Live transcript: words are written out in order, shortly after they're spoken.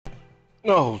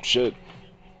Oh shit.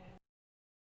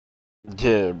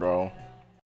 Yeah, bro.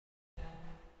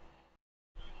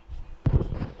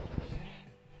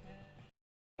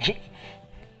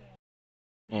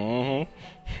 hmm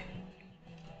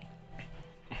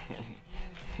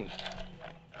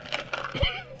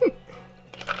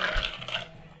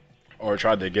Or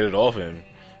tried to get it off him.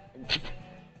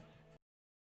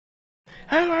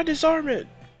 How do I disarm it?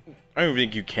 I don't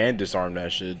think you can disarm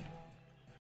that shit.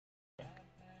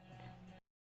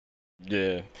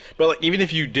 Yeah, but like even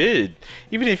if you did,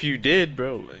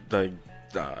 bro, like,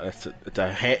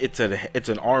 it's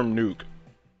an armed nuke.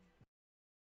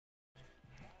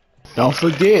 Don't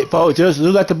forget, folks. Just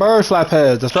look at the birds fly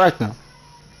past. Distract them.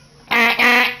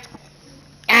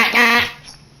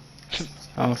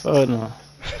 I'm fun.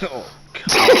 Oh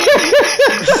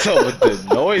God! So with the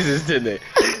noises today.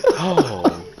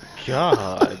 Oh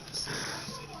God!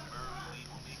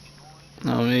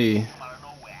 No me.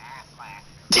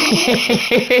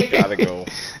 Gotta go.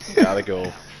 Gotta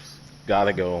go.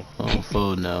 Gotta go. Oh,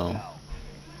 full no.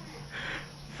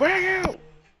 Frag out!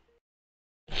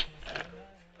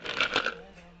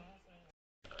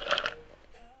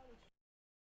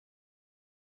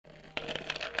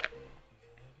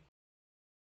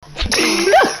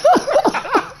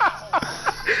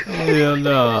 Hell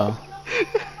no.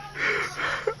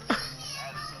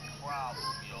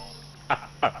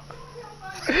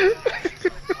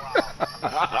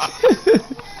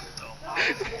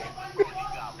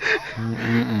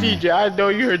 DJ, I know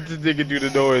you heard this nigga do the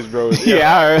noise, bro.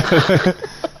 Yeah, I heard.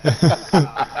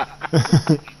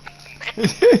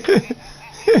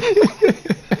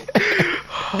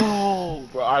 Oh,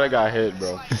 bro, I done got hit,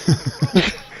 bro.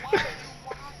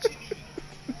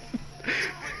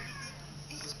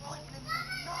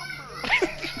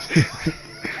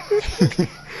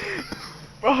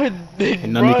 Run, Ain't nigga,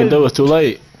 nothing you can do. run! It's too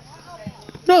late.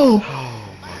 No.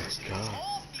 Oh my God.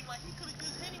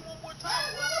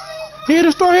 He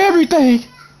destroy everything.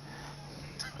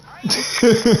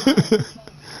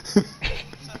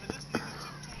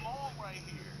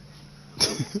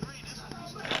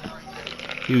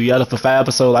 You yelling for 5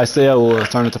 episodes like Cell was,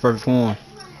 turn it to perfect form.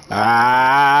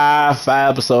 Ah,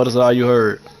 5 episodes, that's all you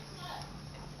heard.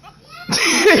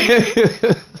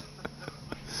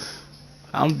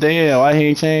 I'm damn, why he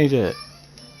ain't changed it?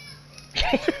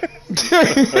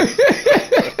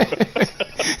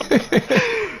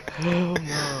 Hell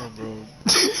no, bro.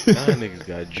 Y'all niggas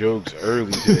got jokes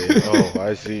early today. Oh,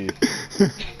 I see.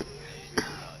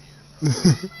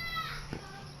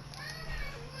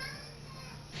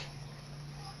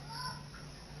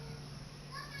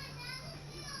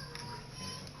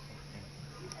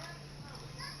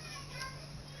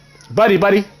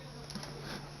 Buddy.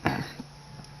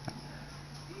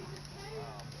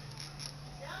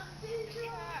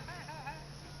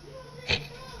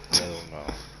 Hell no.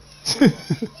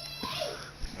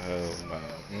 Hell no.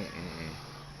 Mm-mm.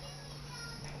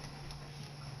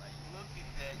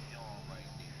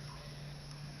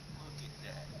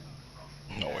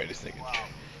 No way this nigga.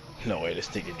 No way this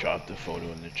nigga dropped the photo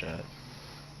in the chat,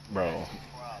 bro.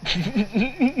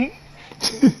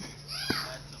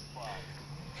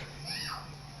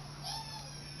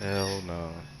 Hell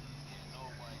no.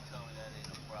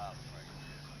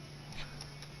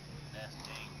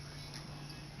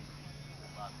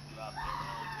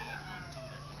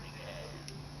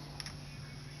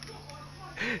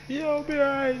 Yo, be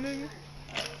alright, nigga.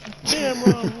 Damn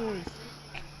wrong voice.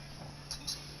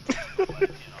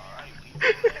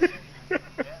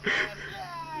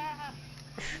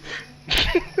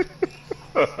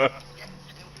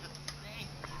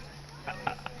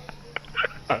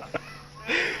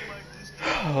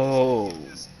 Oh.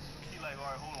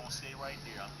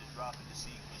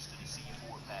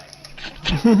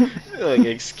 Like,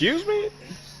 excuse me?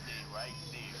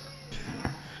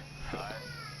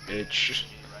 Bitch.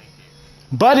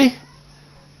 Buddy.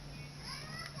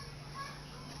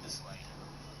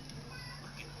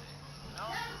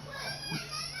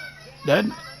 That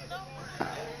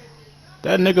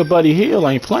nigga Buddy Hill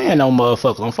ain't playing no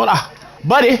motherfucker. I'm for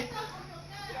Buddy.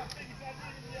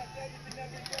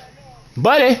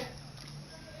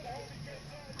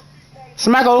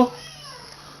 Smacko.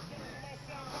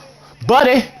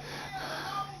 Buddy.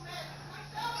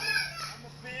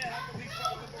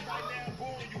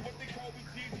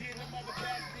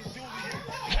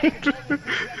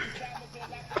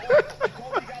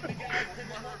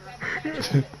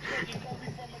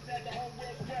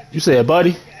 You said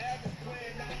buddy?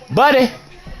 Buddy!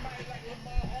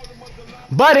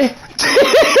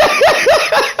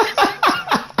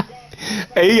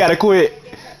 Hey, you gotta quit.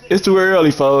 It's too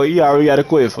early, folks. You already gotta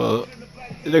quit, folks.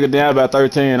 This nigga down about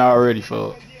 13 already,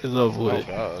 fuck. It's over with Oh it.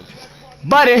 God.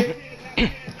 Buddy! Give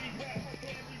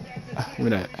me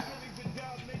that.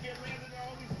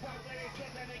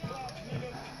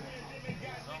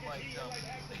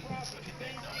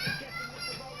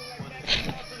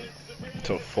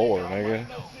 To 4, nigga.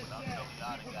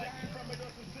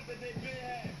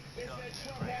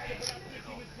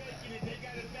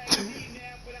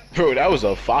 Bro, that was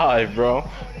a 5, bro.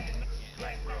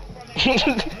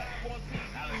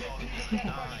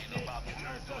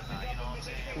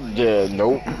 Yeah,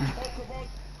 nope.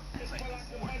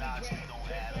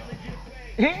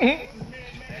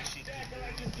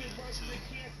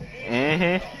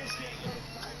 Mm-hmm.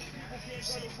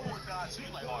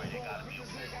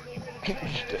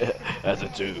 That's a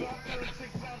 2.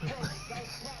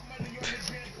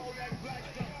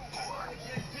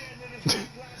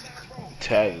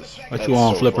 What That you is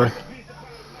on, so Flipper? fucked.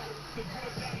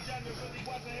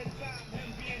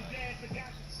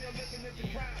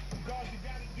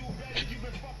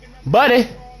 Buddy!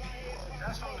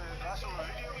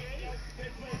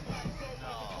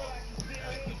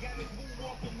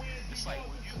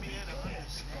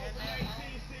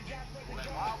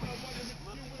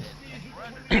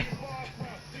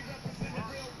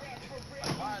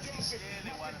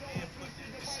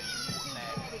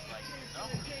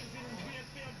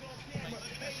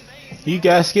 You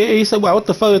got scared? He said, "Wow, what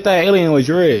the fuck is that alien with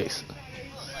dreads?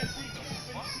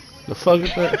 The fuck is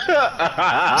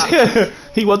that?"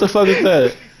 He, what the fuck is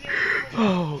that?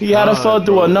 Oh He had a fuck God,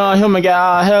 through a bro. non-human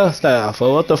guy hairstyle.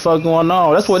 For what the fuck going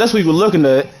on? That's what he was looking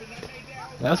at.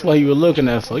 That's what he was looking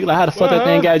at for. He like, how the fuck that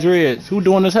thing What? got dreads? Who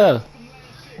doing this hair?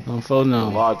 For The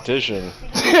no. loctician.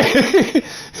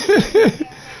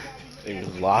 He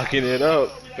was locking it up.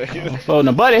 For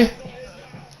no, buddy.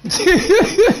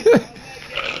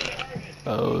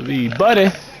 Oh, the buddy.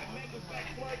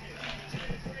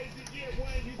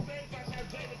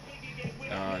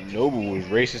 Noble was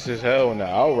racist as hell in the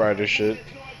Outrider shit.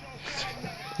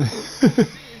 That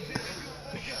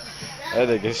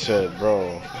nigga said,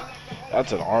 bro,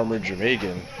 that's an armored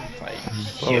Jamaican. Like,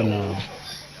 Oh yo. no.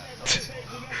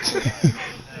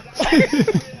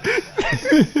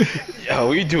 Yo,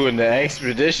 we doing the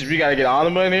expedition. We gotta get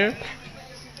Anima in here.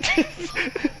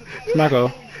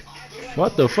 Smacko.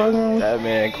 What the fuck wrong? That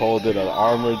man called it an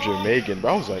armored Jamaican,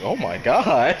 bro. I was like, oh my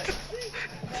God.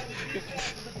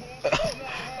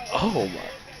 Oh my.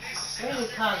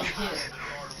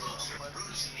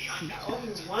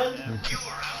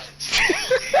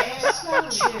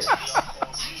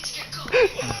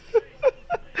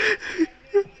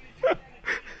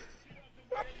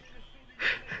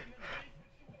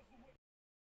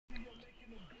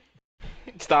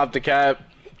 Stop the cap.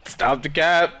 Stop the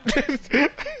cap.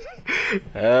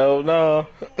 Hell no.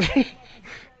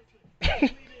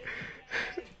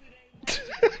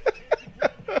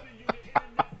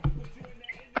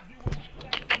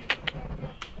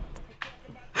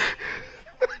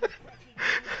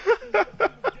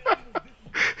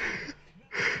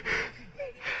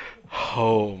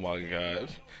 Oh my God.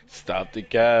 Stop the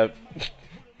cap.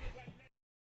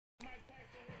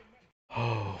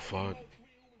 Oh fuck.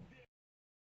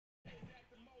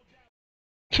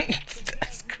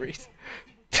 That's crazy.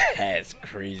 That's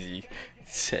crazy.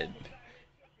 Said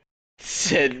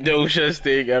no such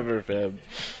thing ever, fam.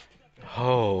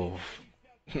 Oh.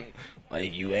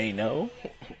 Like you ain't know?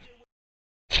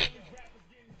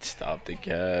 Stop the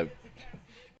cap.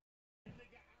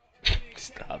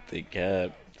 Stop the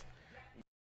cap.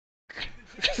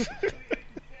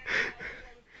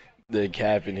 The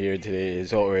cap in here today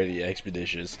is already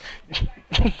expeditious.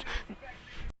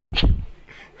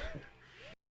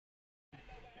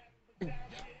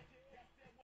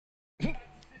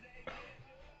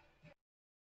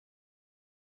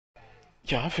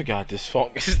 Yo, I forgot this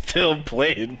song is still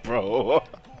playing, bro.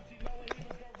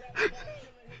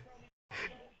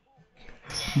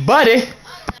 Buddy.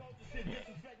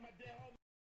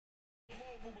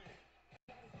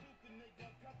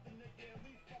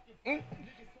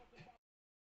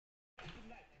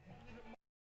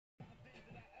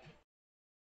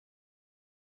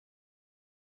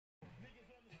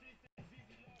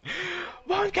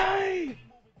 Monkey!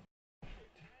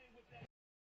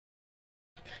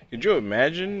 Could you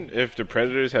imagine if the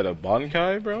Predators had a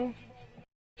Bankai, bro?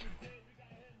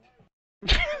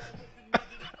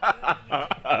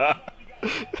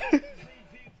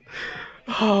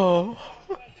 Oh.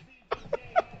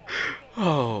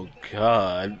 Oh,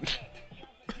 God.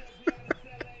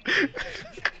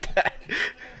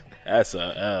 That's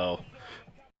a L.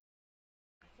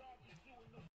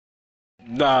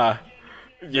 Nah.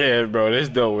 Yeah, bro, there's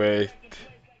no way.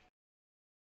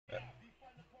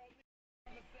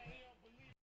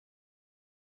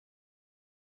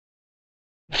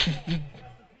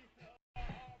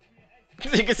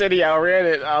 Nigga said he outran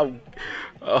it.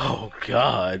 Oh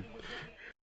God.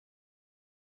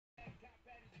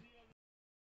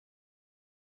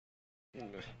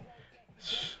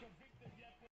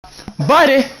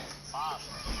 Buddy,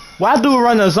 why do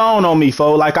run a zone on me,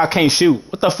 fo? Like I can't shoot.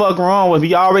 What the fuck wrong with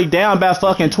me? Already down by Cause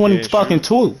fucking you 20 can't fucking shoot.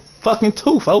 two. Fucking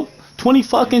two, fo. 20 You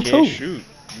fucking can't two. shoot.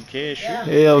 You can't shoot.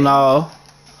 Hell no.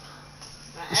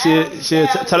 Shit,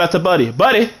 tell that to Buddy.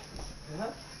 Buddy.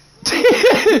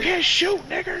 You can't shoot,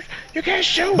 nigga. You can't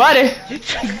shoot. Buddy. You,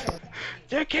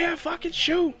 you can't fucking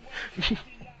shoot.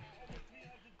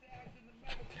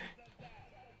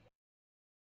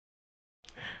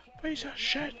 Piece of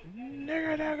shit,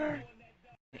 nigga.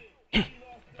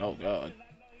 Oh God.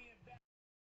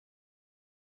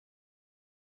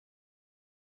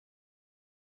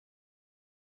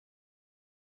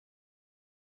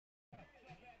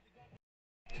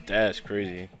 That's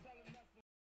crazy.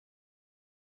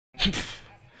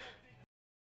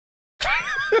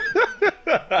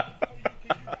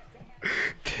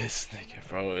 This nigga,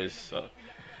 bro, is so.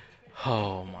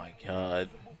 Oh my God.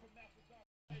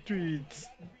 Streets.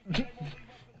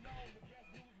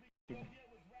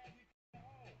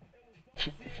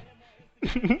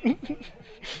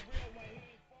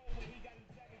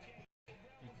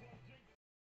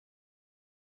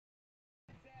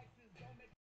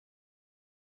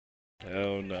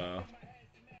 Hell no.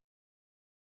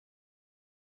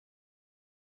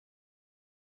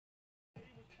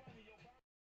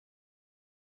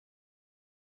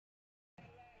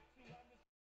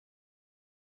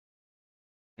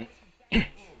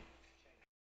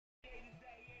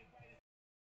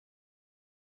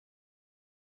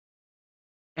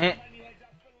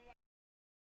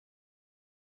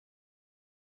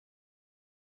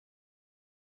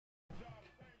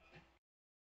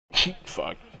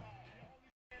 Fuck.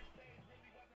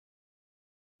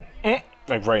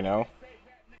 Like right now.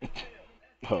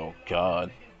 Oh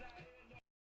God.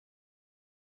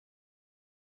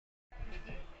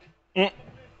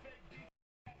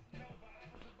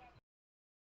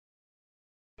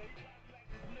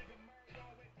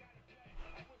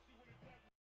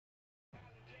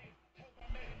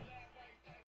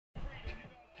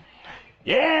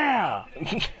 Yeah.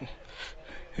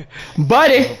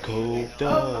 Buddy. I'm coked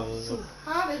up.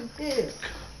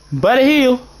 Buddy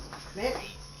Hill.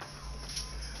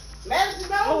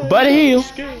 I'm Buddy not Hill.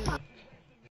 scared.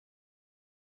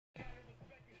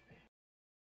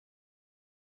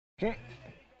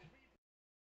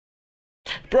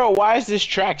 Bro, why is this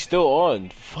track still on?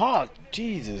 Fuck,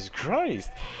 Jesus Christ.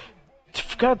 I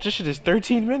forgot this shit is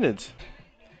 13 minutes.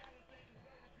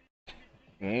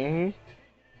 Mm-hmm.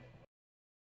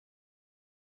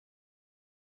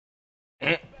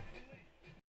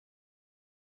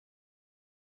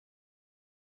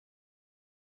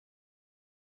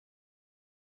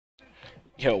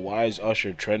 Yo, why is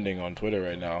Usher trending on Twitter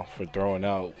right now for throwing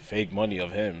out fake money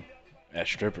of him at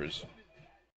strippers?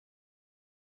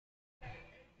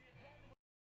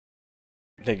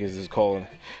 Niggas is calling,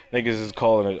 niggas is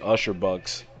calling it Usher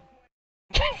bucks.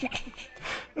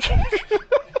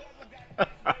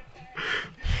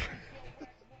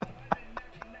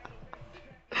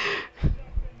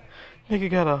 Nigga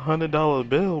got $100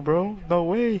 bill, bro. No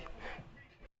way.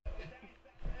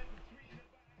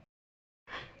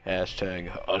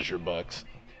 Hashtag Usher bucks.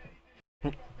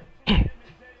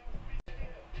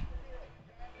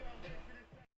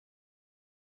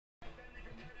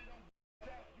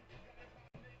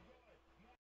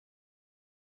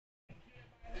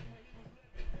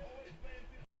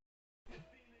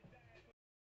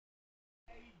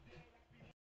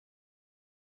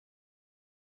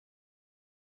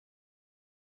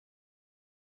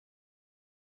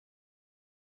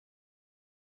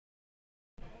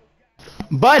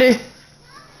 Buddy.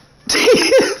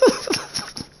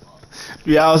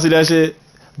 Y'all see that shit?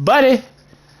 Buddy.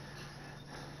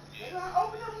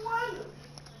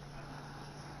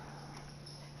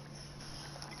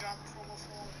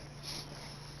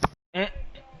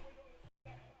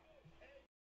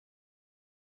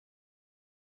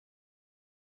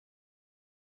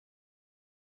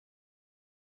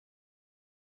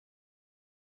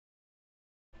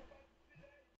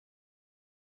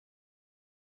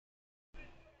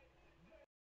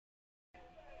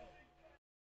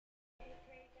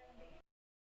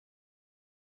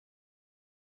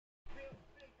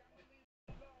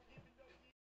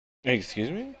 Excuse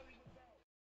me?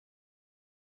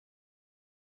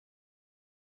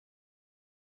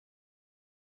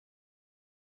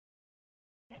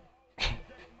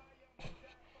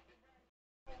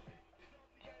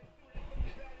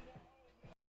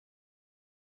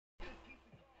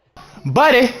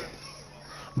 Buddy,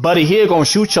 Buddy here gonna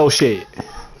shoot your shit.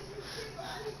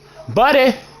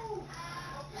 Buddy,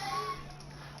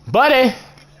 Buddy,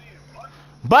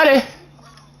 Buddy,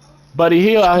 Buddy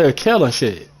here out here killing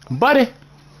shit. Buddy,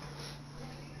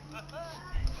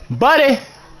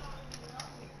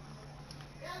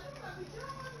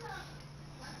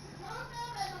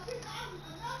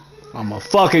 I'm a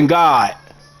fucking god.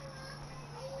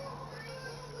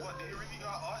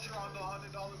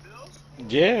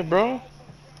 Yeah, bro.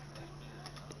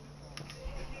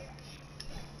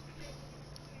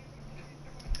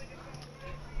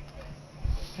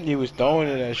 He was throwing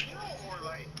it at.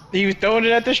 He was throwing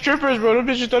it at the strippers, bro. Them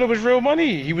bitches thought it was real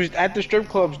money. He was at the strip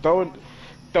clubs throwing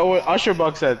usher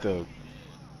bucks at them.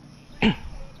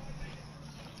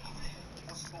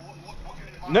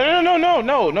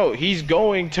 No. He's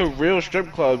going to real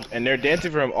strip clubs and they're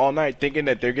dancing for him all night, thinking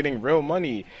that they're getting real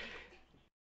money.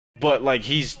 But like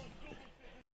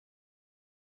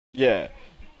yeah,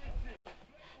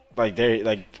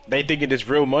 they thinking it's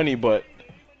real money, but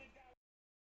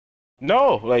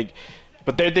no,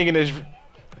 but they're thinking it's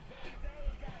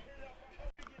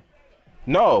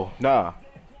no, nah.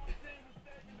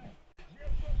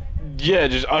 Yeah,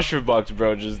 just usher bucks,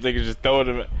 bro. Just niggas just throwing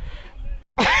them.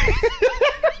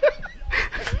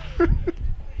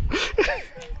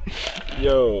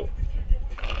 Yo.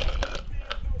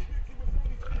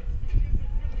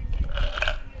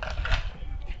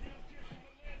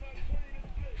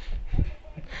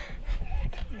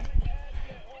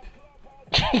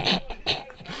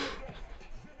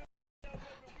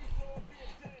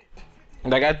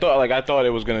 I thought it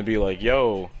was gonna be like,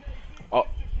 yo, oh,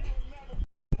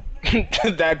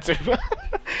 that's.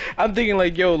 I'm thinking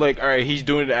like, yo, like, all right, he's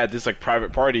doing it at this like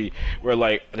private party where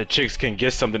like the chicks can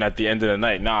get something at the end of the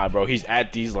night. Nah, bro, he's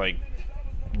at these like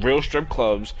real strip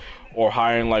clubs or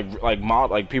hiring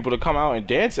like people to come out and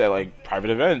dance at like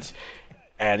private events,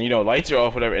 and lights are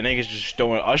off, whatever, and niggas just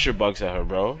throwing usher bucks at her,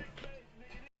 bro.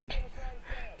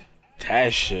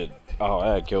 That shit. Oh,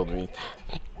 that killed me.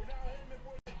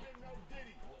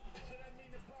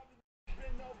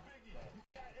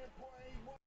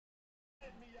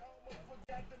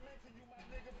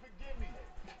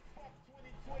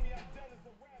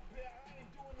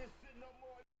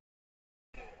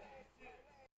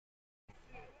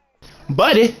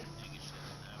 Buddy,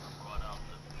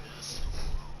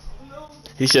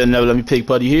 he should have never let me pick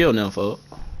Buddy Hill now, folks.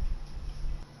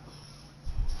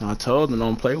 I told him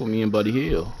don't play with me and Buddy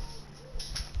Hill.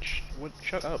 What?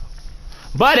 Shut up.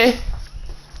 Buddy.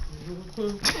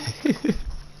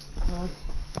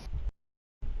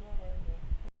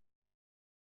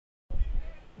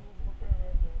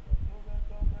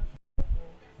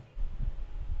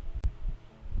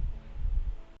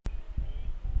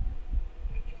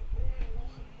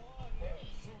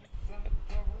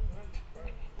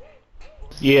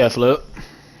 Yeah, Flip.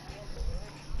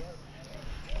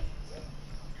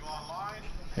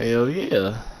 Hell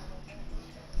yeah.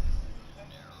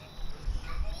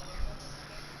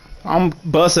 I'm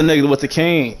busting niggas with the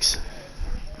Kings.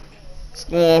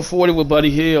 Scoring 40 with Buddy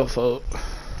Hill, folks.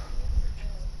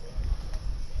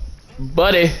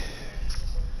 Buddy.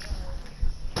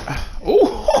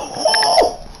 Ooh.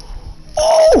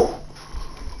 Ooh.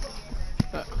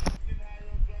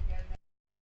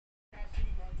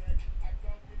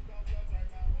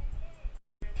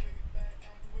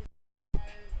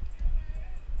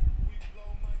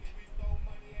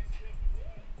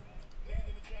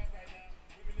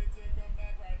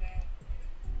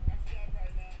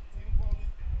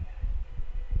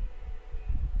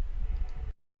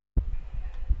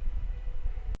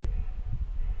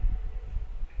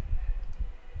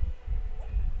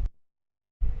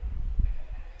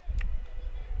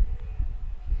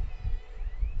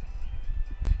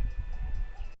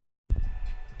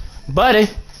 Buddy.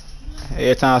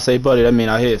 Every time I say buddy, that mean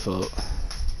I hit, folks.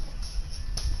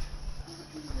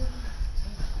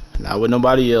 Not with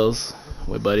nobody else.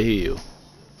 With Buddy Hill.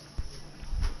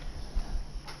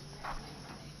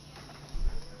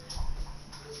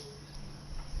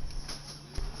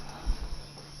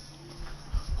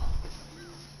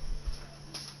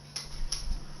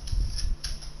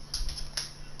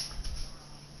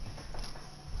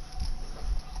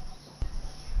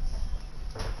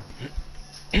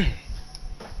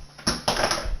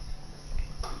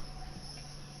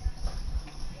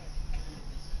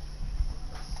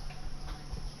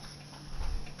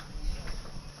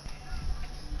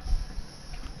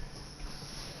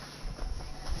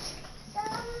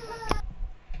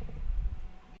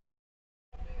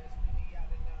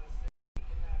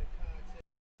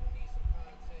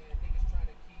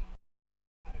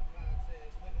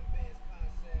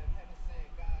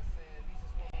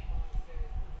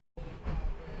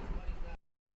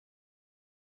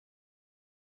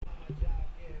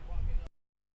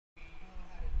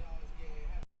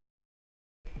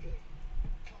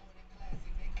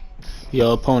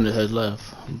 Your opponent has left.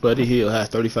 Buddy Hield has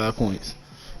 35 points.